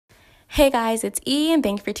Hey guys, it's E, and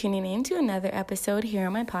thank you for tuning in to another episode here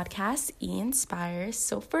on my podcast, E Inspires.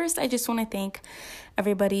 So first, I just want to thank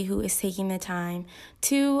everybody who is taking the time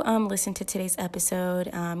to listen to today's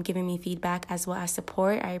episode, giving me feedback as well as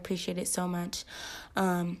support. I appreciate it so much.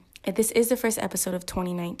 This is the first episode of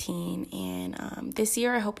 2019, and this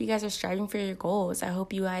year I hope you guys are striving for your goals. I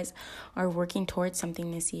hope you guys are working towards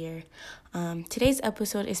something this year. Today's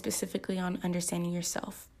episode is specifically on understanding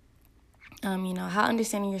yourself. How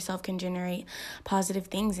understanding yourself can generate positive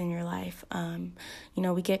things in your life.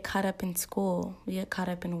 We get caught up in school, we get caught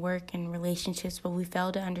up in work and relationships, but we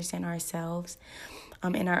fail to understand ourselves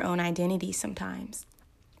and our own identity sometimes.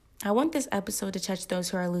 I want this episode to touch those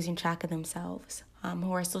who are losing track of themselves,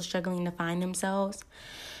 who are still struggling to find themselves,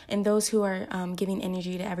 and those who are giving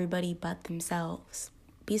energy to everybody but themselves.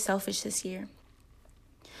 Be selfish this year.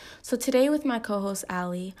 So today with my co-host,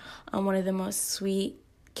 Allie, one of the most sweet,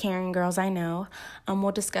 caring girls I know,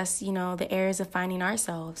 we'll discuss, the areas of finding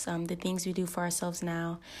ourselves, the things we do for ourselves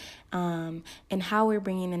now, and how we're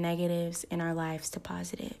bringing the negatives in our lives to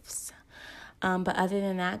positives. But other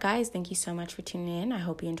than that, guys, thank you so much for tuning in. I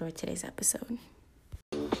hope you enjoyed today's episode.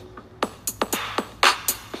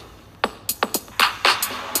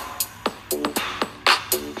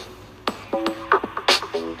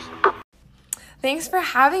 Thanks for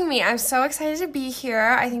having me. I'm so excited to be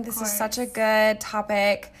here. I think this is such a good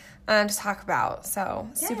topic to talk about. So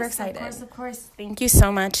super excited. Of course. Thank you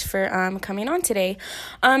so much for coming on today.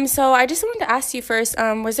 So I just wanted to ask you first,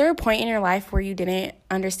 was there a point in your life where you didn't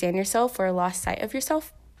understand yourself or lost sight of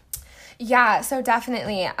yourself? Yeah, so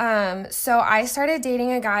definitely. So I started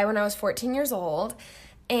dating a guy when I was 14 years old.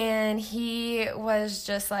 And he was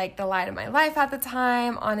just like the light of my life at the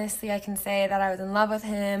time. Honestly, I can say that I was in love with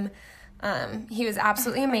him. He was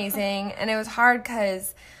absolutely amazing, and it was hard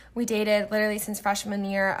because we dated literally since freshman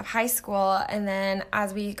year of high school, and then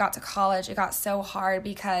as we got to college, it got so hard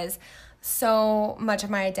because so much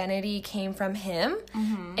of my identity came from him,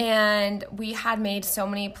 and we had made so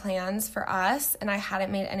many plans for us, and I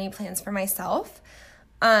hadn't made any plans for myself.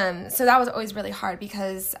 So that was always really hard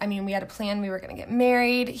because, we had a plan. We were going to get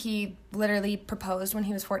married. He literally proposed when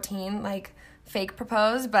he was 14, like fake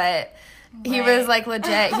proposed, but he was like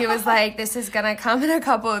legit. He was like, this is going to come in a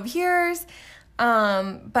couple of years.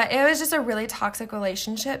 But it was just a really toxic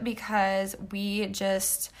relationship because we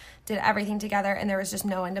just did everything together and there was just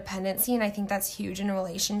no independency. And I think that's huge in a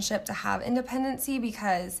relationship to have independency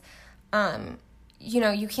because,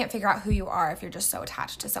 you can't figure out who you are if you're just so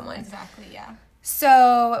attached to someone. Exactly, yeah.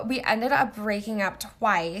 So we ended up breaking up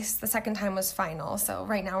twice. The second time was final. So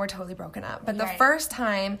right now we're totally broken up. But the first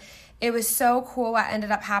time, it was so cool. What ended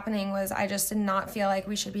up happening was I just did not feel like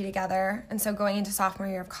we should be together. And so going into sophomore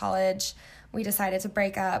year of college, we decided to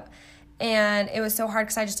break up. And it was so hard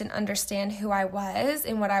because I just didn't understand who I was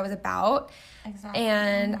and what I was about. Exactly.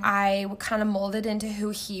 And I kind of molded into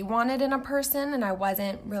who he wanted in a person, and I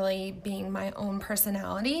wasn't really being my own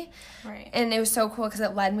personality. Right. And it was so cool because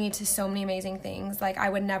it led me to so many amazing things. Like, I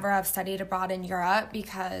would never have studied abroad in Europe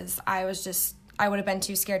because I would have been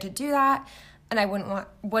too scared to do that. And I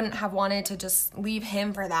wouldn't have wanted to just leave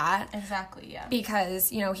him for that. Exactly, yeah. Because,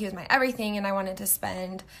 he was my everything and I wanted to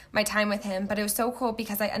spend my time with him. But it was so cool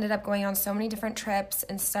because I ended up going on so many different trips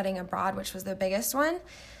and studying abroad, which was the biggest one.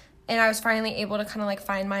 And I was finally able to kind of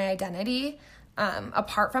find my identity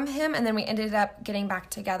apart from him. And then we ended up getting back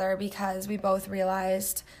together because we both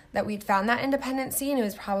realized that we'd found that independency and it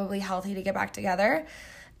was probably healthy to get back together.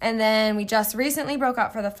 And then we just recently broke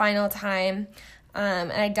up for the final time.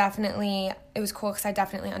 And it was cool because I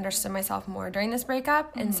definitely understood myself more during this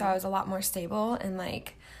breakup. And so I was a lot more stable and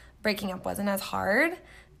breaking up wasn't as hard.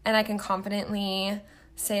 And I can confidently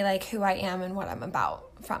say who I am and what I'm about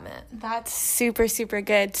from it. That's super, super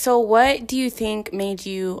good. So what do you think made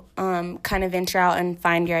you kind of venture out and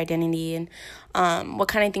find your identity, and what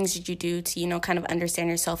kind of things did you do to, kind of understand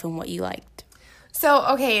yourself and what you liked? So,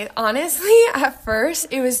 okay, honestly, at first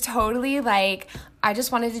it was totally I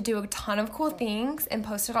just wanted to do a ton of cool things and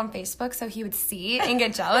post it on Facebook so he would see and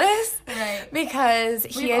get jealous. Right. Because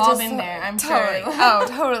he had all been there, I'm totally, sure. Oh,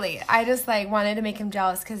 totally. I just wanted to make him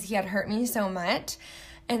jealous because he had hurt me so much.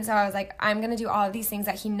 And so I was like, I'm going to do all of these things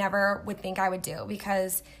that he never would think I would do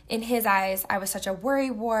because in his eyes, I was such a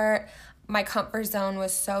worrywart. My comfort zone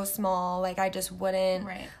was so small. I just wouldn't,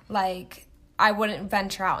 I wouldn't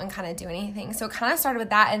venture out and kind of do anything. So it kind of started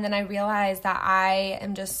with that. And then I realized that I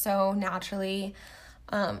am just so naturally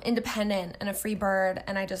independent and a free bird.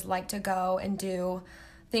 And I just like to go and do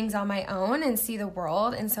things on my own and see the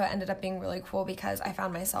world. And so it ended up being really cool because I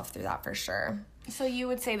found myself through that for sure. So you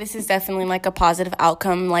would say this is definitely a positive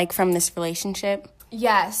outcome from this relationship?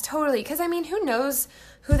 Yes, totally. Because, I mean, who knows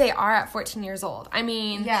who they are at 14 years old? I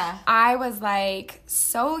mean, Yeah. I was, like,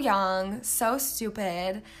 so young, so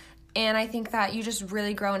stupid, and I think that you just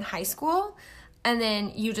really grow in high school, and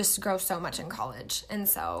then you just grow so much in college. And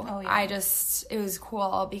so it was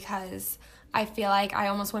cool because I feel like I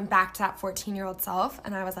almost went back to that 14-year-old self,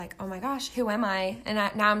 and I was like, oh my gosh, who am I? And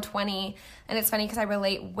now I'm 20, and it's funny because I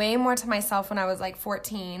relate way more to myself when I was like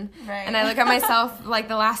 14. Right. And I look at myself like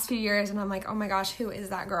the last few years, and I'm like, oh my gosh, who is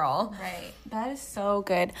that girl? Right. That is so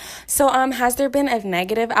good. So has there been a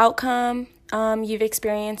negative outcome you've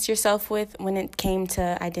experienced yourself with when it came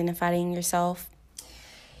to identifying yourself?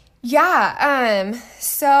 Yeah,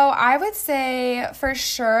 so I would say for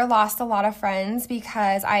sure lost a lot of friends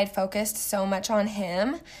because I had focused so much on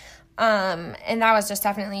him. And that was just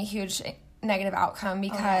definitely a huge negative outcome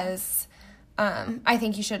because I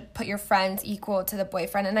think you should put your friends equal to the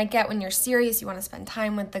boyfriend. And I get when you're serious, you want to spend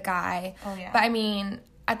time with the guy. Oh, yeah. But I mean,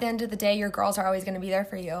 at the end of the day, your girls are always going to be there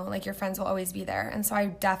for you. Like, your friends will always be there. And so I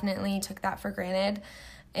definitely took that for granted.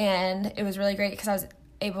 And it was really great because I was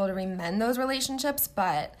able to remend those relationships,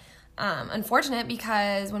 but unfortunate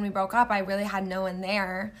because when we broke up, I really had no one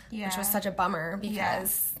there, which was such a bummer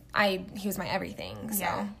because he was my everything. So.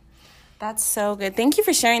 Yeah. That's so good. Thank you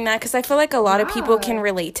for sharing that because I feel like a lot of people can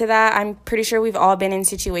relate to that. I'm pretty sure we've all been in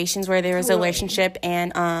situations where there was a relationship,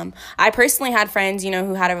 and I personally had friends,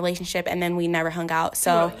 who had a relationship and then we never hung out.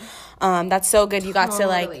 So that's so good you got to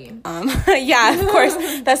like yeah, of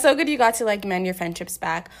course. That's so good you got to like mend your friendships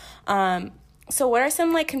back. So what are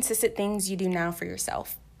some like consistent things you do now for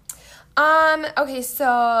yourself? Okay, so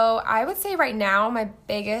I would say right now my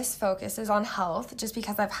biggest focus is on health, just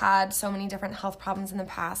because I've had so many different health problems in the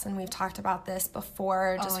past, and we've talked about this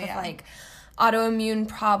before, just with like autoimmune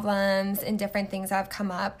problems and different things that have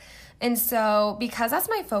come up. And so because that's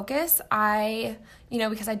my focus,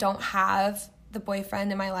 because I don't have the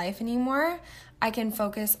boyfriend in my life anymore, I can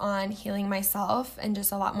focus on healing myself and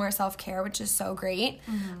just a lot more self-care, which is so great.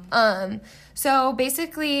 Mm-hmm. So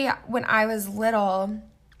basically when I was little,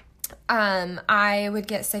 I would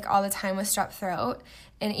get sick all the time with strep throat.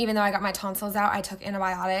 And even though I got my tonsils out, I took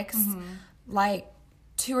antibiotics like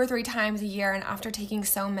 2 or 3 times a year. And after taking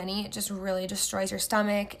so many, it just really destroys your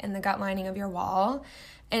stomach and the gut lining of your wall.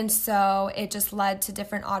 And so it just led to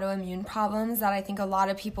different autoimmune problems that I think a lot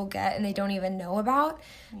of people get and they don't even know about.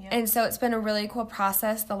 Yeah. And so it's been a really cool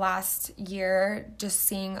process the last year, just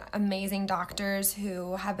seeing amazing doctors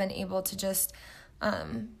who have been able to just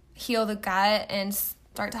heal the gut and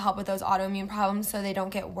start to help with those autoimmune problems so they don't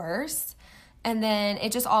get worse. And then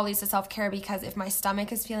it just all leads to self-care, because if my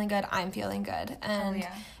stomach is feeling good, I'm feeling good. And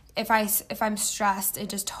if I'm stressed, it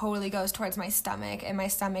just totally goes towards my stomach, and my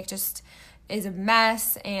stomach just is a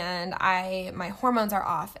mess, and my hormones are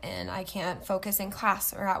off, and I can't focus in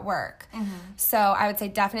class or at work. Mm-hmm. So I would say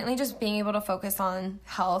definitely just being able to focus on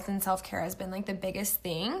health and self-care has been like the biggest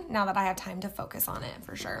thing now that I have time to focus on it,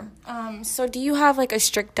 for sure. So do you have like a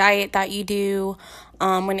strict diet that you do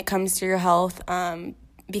when it comes to your health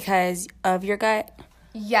because of your gut?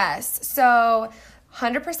 Yes. So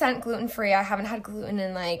 100% gluten-free. I haven't had gluten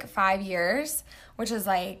in like 5 years, which is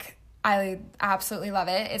like, I absolutely love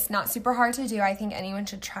it. It's not super hard to do. I think anyone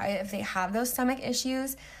should try it if they have those stomach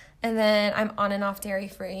issues. And then I'm on and off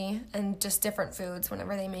dairy-free and just different foods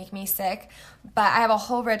whenever they make me sick. But I have a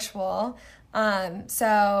whole ritual.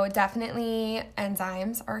 So definitely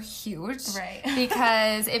enzymes are huge. Right.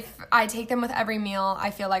 Because if I take them with every meal, I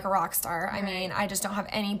feel like a rock star. I mean, I just don't have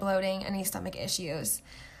any bloating, any stomach issues.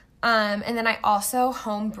 And then I also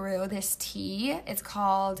home brew this tea. It's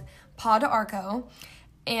called Paw d'Arco.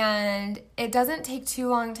 And it doesn't take too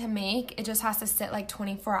long to make. It just has to sit like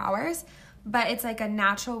 24 hours. But it's like a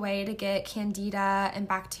natural way to get candida and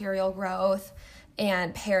bacterial growth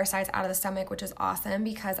and parasites out of the stomach, which is awesome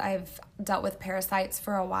because I've dealt with parasites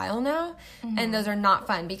for a while now. Mm-hmm. And those are not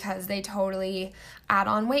fun because they totally add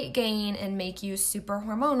on weight gain and make you super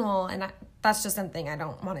hormonal. And that's just something I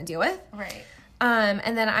don't want to deal with. Right.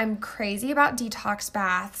 And then I'm crazy about detox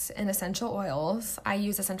baths and essential oils. I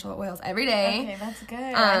use essential oils every day. Okay, that's good.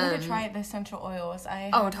 I need to try the essential oils.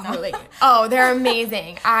 Totally. Oh, they're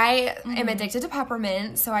amazing. I am addicted to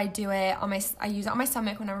peppermint, so I do it I use it on my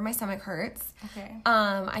stomach whenever my stomach hurts. Okay.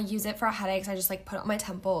 I use it for headaches. I just like put it on my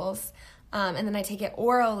temples. And then I take it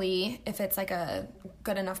orally if it's like a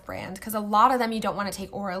good enough brand, because a lot of them you don't want to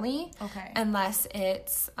take orally. Okay. Unless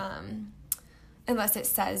it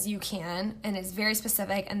says you can, and it's very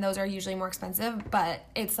specific, and those are usually more expensive, but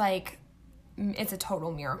it's like, it's a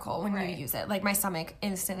total miracle when you use it. Like, my stomach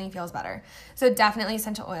instantly feels better. So definitely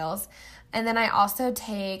essential oils. And then I also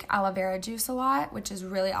take aloe vera juice a lot, which is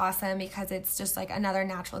really awesome because it's just like another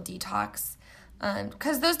natural detox.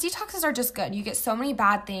 Because those detoxes are just good. You get so many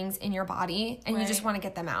bad things in your body, and you just want to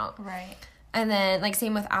get them out. Right. And then, like,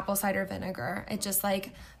 same with apple cider vinegar. It just,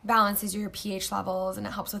 like, balances your pH levels, and it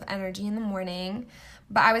helps with energy in the morning.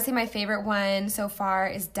 But I would say my favorite one so far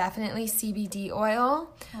is definitely CBD oil,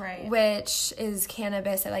 right, which is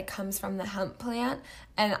cannabis. It, like, comes from the hemp plant,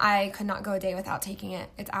 and I could not go a day without taking it.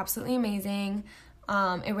 It's absolutely amazing.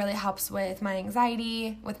 It really helps with my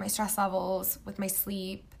anxiety, with my stress levels, with my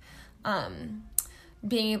sleep,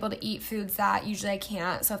 being able to eat foods that usually I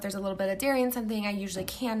can't. So if there's a little bit of dairy in something, I usually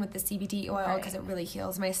can with the CBD oil because it really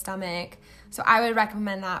heals my stomach. So I would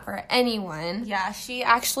recommend that for anyone. Yeah, she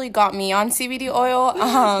actually got me on CBD oil.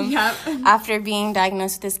 Yep. After being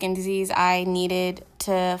diagnosed with the skin disease, I needed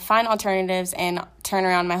to find alternatives and turn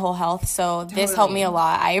around my whole health. So this helped me a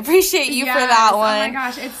lot. I appreciate you for that one. Oh my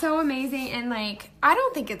gosh, it's so amazing. And, like, I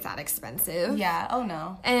don't think it's that expensive. Yeah, oh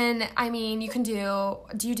no. And, I mean, you can do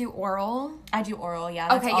you do oral? I do oral,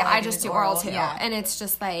 yeah. Okay, yeah, I just do oral too. Yeah. And it's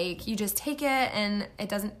just, like, you just take it and it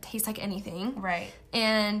doesn't taste like anything. Right.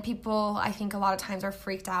 And people, I think a lot of times are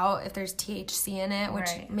freaked out if there's THC in it, which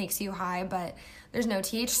makes you high, but there's no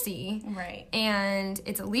THC. Right. And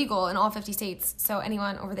it's illegal in all 50 states, so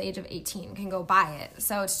anyone over the age of 18 can go buy it.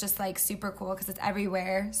 So it's just, like, super cool because it's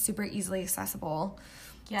everywhere, super easily accessible.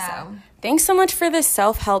 Yeah. So. Thanks so much for the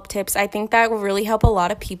self-help tips. I think that will really help a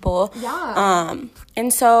lot of people. Yeah.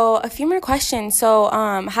 And so a few more questions. So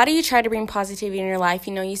how do you try to bring positivity in your life?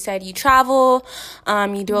 You know, you said you travel,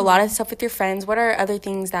 you do a lot of stuff with your friends. What are other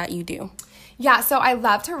things that you do? Yeah, so I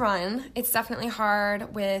love to run. It's definitely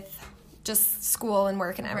hard with just school and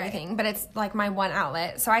work and everything, but it's, like, my one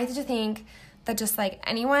outlet. So I just think that just, like,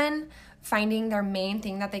 anyone finding their main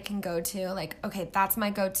thing that they can go to, like, okay, that's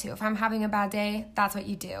my go-to. If I'm having a bad day, that's what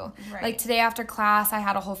you do. Right. Like, today after class, I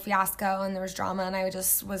had a whole fiasco and there was drama and I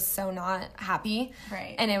just was so not happy.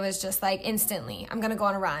 Right. And it was just, like, instantly, I'm going to go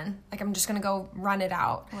on a run. Like, I'm just going to go run it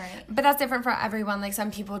out. Right. But that's different for everyone. Like,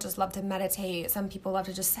 some people just love to meditate. Some people love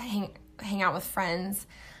to just hang out with friends.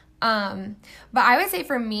 But I would say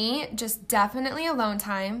for me, just definitely alone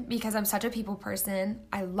time because I'm such a people person.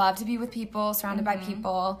 I love to be with people, surrounded by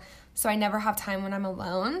people. So I never have time when I'm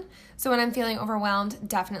alone. So when I'm feeling overwhelmed,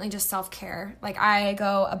 definitely just self-care. Like, I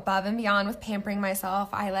go above and beyond with pampering myself.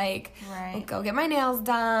 I go get my nails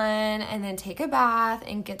done and then take a bath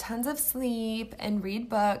and get tons of sleep and read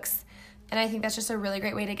books. And I think that's just a really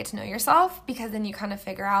great way to get to know yourself because then you kind of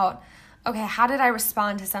figure out, okay, how did I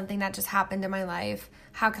respond to something that just happened in my life?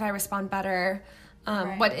 How could I respond better?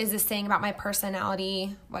 What is this saying about my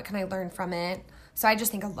personality? What can I learn from it? So I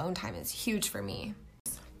just think alone time is huge for me.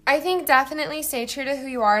 I think definitely stay true to who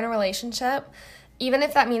you are in a relationship, even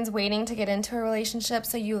if that means waiting to get into a relationship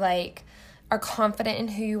so you, like, are confident in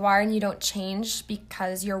who you are and you don't change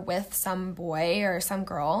because you're with some boy or some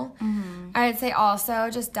girl. Mm-hmm. I would say also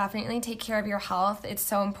just definitely take care of your health. It's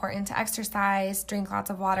so important to exercise, drink lots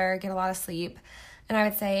of water, get a lot of sleep. And I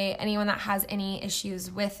would say anyone that has any issues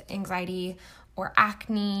with anxiety or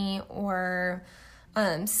acne or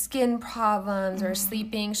skin problems or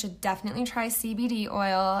sleeping should definitely try CBD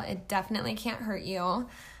oil. It definitely can't hurt you.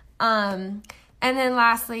 And then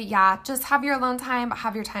lastly, just have your alone time, but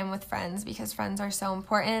have your time with friends because friends are so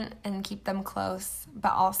important and keep them close,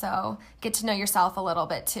 but also get to know yourself a little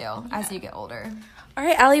bit too as you get older. All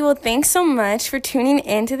right, Allie, well, thanks so much for tuning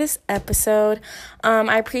into this episode.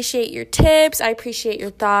 I appreciate your tips. I appreciate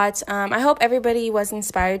your thoughts. I hope everybody was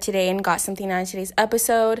inspired today and got something out of today's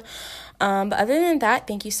episode. But other than that,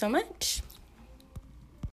 thank you so much.